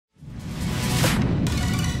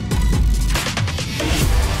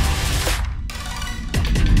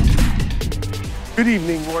Good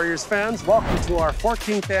evening, Warriors fans. Welcome to our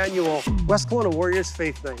 14th annual West Kelowna Warriors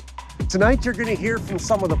Faith Night. Tonight, you're going to hear from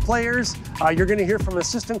some of the players. You're going to hear from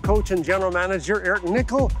assistant coach and general manager Ayrton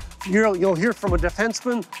Nikkel. You'll hear from a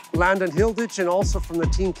defenseman, Landen Hilditch, and also from the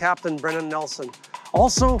team captain, Brennan Nelson.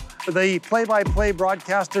 Also, the play-by-play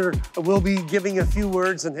broadcaster will be giving a few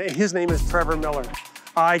words, and his name is Trevor Miller.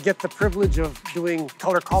 I get the privilege of doing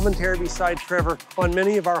color commentary beside Trevor on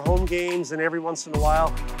many of our home games and every once in a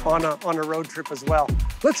while on a road trip as well.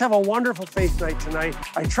 Let's have a wonderful Faith Night tonight.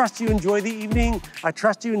 I trust you enjoy the evening. I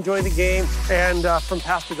trust you enjoy the game. And from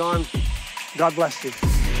Pastor Don, God bless you.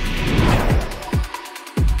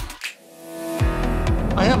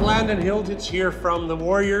 I have Landen Hilditch here from the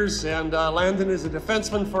Warriors, and Landen is a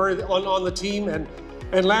defenseman on the team.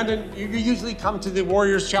 And Landen, you usually come to the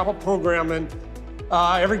Warriors Chapel program, and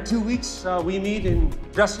every 2 weeks we meet in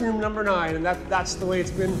dressing room number 9, and that's the way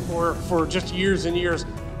it's been for just years and years.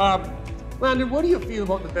 Landen, what do you feel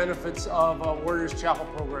about the benefits of a Warriors Chapel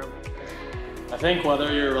program? I think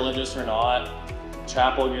whether you're religious or not,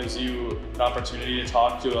 Chapel gives you an opportunity to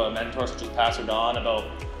talk to a mentor such as Pastor Don about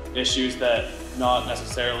issues that not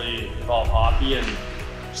necessarily involve hockey and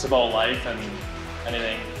just about life and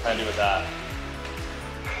anything kind of do with that.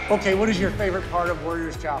 Okay, what is your favorite part of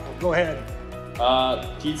Warriors Chapel? Go ahead.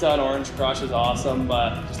 Pizza and Orange Crush is awesome,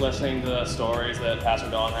 but just listening to the stories that Pastor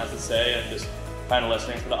Don has to say and just kind of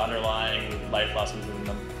listening to the underlying life lessons in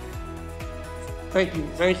them.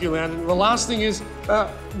 Thank you, Landen. The last thing is,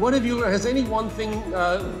 has any one thing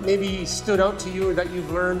maybe stood out to you that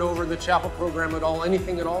you've learned over the Chapel program at all?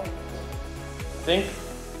 Anything at all? I think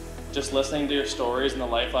just listening to your stories and the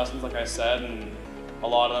life lessons, like I said, and a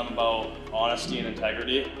lot of them about honesty and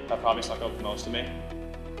integrity, that probably stuck out the most to me.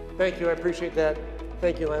 Thank you, I appreciate that.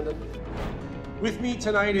 Thank you, Landen. With me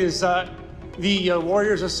tonight is the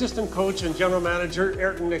Warriors assistant coach and general manager,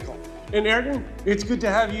 Ayrton Nikkel. And Ayrton, it's good to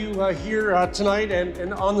have you here tonight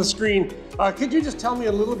and on the screen. Could you just tell me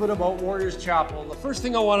a little bit about Warriors Chapel? The first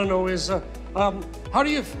thing I want to know is, what do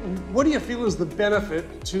you feel is the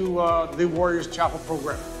benefit to the Warriors Chapel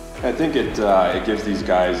program? I think it gives these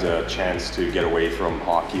guys a chance to get away from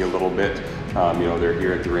hockey a little bit. You know, they're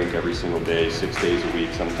here at the rink every single day, 6 days a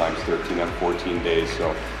week, sometimes 13 out of 14 days.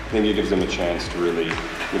 So I think it gives them a chance to really,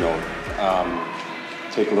 you know,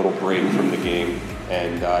 take a little break from the game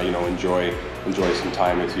and, you know, enjoy some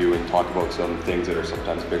time with you and talk about some things that are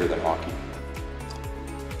sometimes bigger than hockey.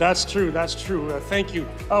 That's true, that's true. Thank you.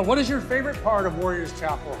 What is your favorite part of Warriors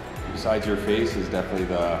Chapel? Besides your face is definitely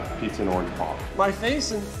the pizza and orange pop. My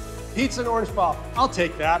face and pizza and orange pop. I'll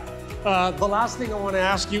take that. The last thing I want to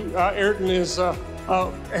ask you, Ayrton, is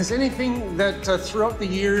has anything that throughout the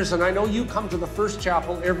years, and I know you come to the first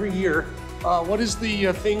chapel every year, what is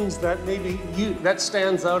the things that maybe that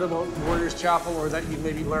stands out about Warriors Chapel, or that you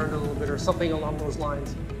maybe learned a little bit, or something along those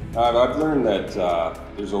lines? I've learned that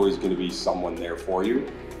there's always going to be someone there for you.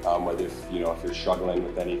 Whether if you're struggling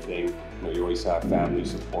with anything, you know, you always have family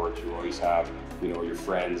support. You always have, you know, your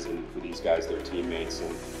friends, and for these guys, they're teammates, and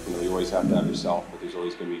you know, you always have to have yourself. But there's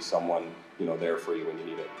always going to be someone, you know, there for you when you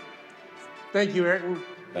need it. Thank you, Ayrton.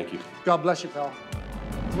 Thank you. God bless you, pal.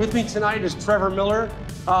 With me tonight is Trevor Miller.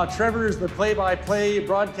 Trevor is the play-by-play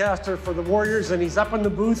broadcaster for the Warriors, and he's up in the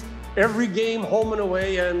booth every game, home and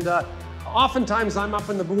away. And oftentimes I'm up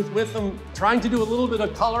in the booth with him, trying to do a little bit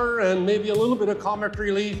of color and maybe a little bit of comic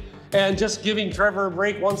relief, and just giving Trevor a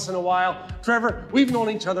break once in a while. Trevor, we've known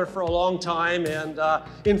each other for a long time, and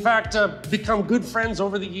in fact, become good friends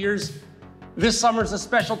over the years. This summer's a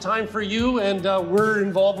special time for you, and we're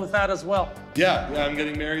involved with that as well. Yeah, I'm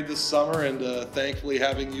getting married this summer, and thankfully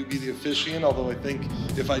having you be the officiant, although I think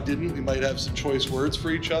if I didn't, we might have some choice words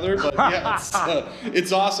for each other. But yeah,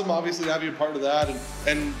 it's awesome, obviously, to have you a part of that,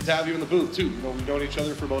 and to have you in the booth, too. You know, we've known each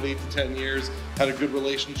other for about 8 to 10 years, had a good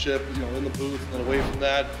relationship, you know, in the booth, and then away from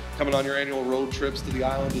that, coming on your annual road trips to the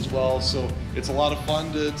island as well. So it's a lot of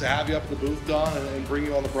fun to have you up in the booth, Don, and bring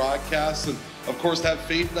you on the broadcast. And of course, to have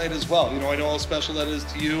Faith Night as well. You know, I know how special that is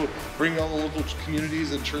to you, bringing all the local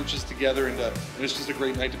communities and churches together, and it's just a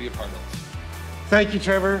great night to be a part of. Thank you,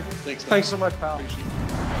 Trevor. Thanks so much, pal.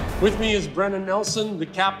 With me is Brennan Nelson, the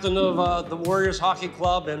captain of the Warriors Hockey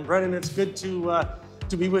Club. And Brennan, it's good to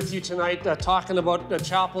be with you tonight, talking about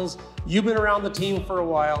chapels. You've been around the team for a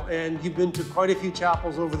while, and you've been to quite a few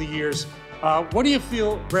chapels over the years. What do you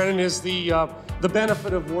feel, Brennan, is the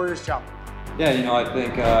benefit of Warriors Chapel? Yeah, you know, I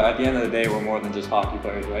think at the end of the day, we're more than just hockey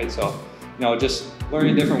players, right? So, you know, just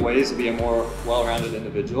learning different ways to be a more well-rounded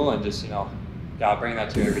individual, and just, you know, bring that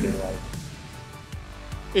to your everyday life.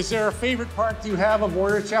 Is there a favorite part you have of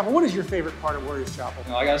Warriors Chapel? What is your favorite part of Warriors Chapel?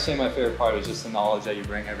 I gotta say my favorite part is just the knowledge that you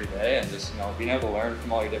bring every day, and just being able to learn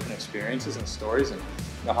from all your different experiences and stories, and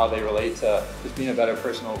how they relate to just being a better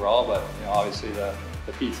person overall. But obviously the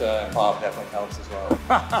pizza and pop definitely helps as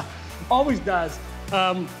well. Always does.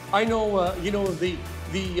 I know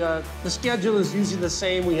the schedule is usually the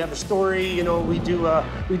same. We have a story, we do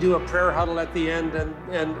a prayer huddle at the end,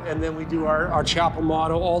 and then we do our chapel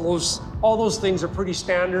motto. All those things are pretty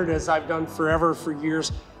standard, as I've done forever, for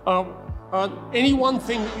years. Any one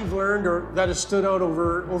thing that you've learned or that has stood out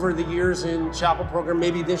over the years in chapel program,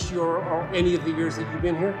 maybe this year or any of the years that you've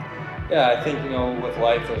been here? Yeah, I think with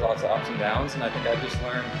life there's lots of ups and downs, and I think I just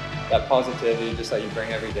learned that positivity just that you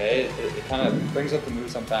bring every day. It kind of brings up the mood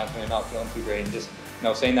sometimes when you're not feeling too great, and just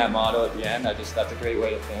saying that motto at the end, that's a great way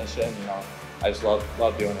to finish it. And, I just love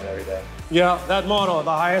doing it every day. Yeah, that motto,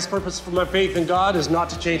 the highest purpose for my faith in God is not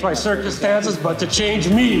to change my circumstances, but to change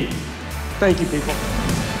me. Thank you, people.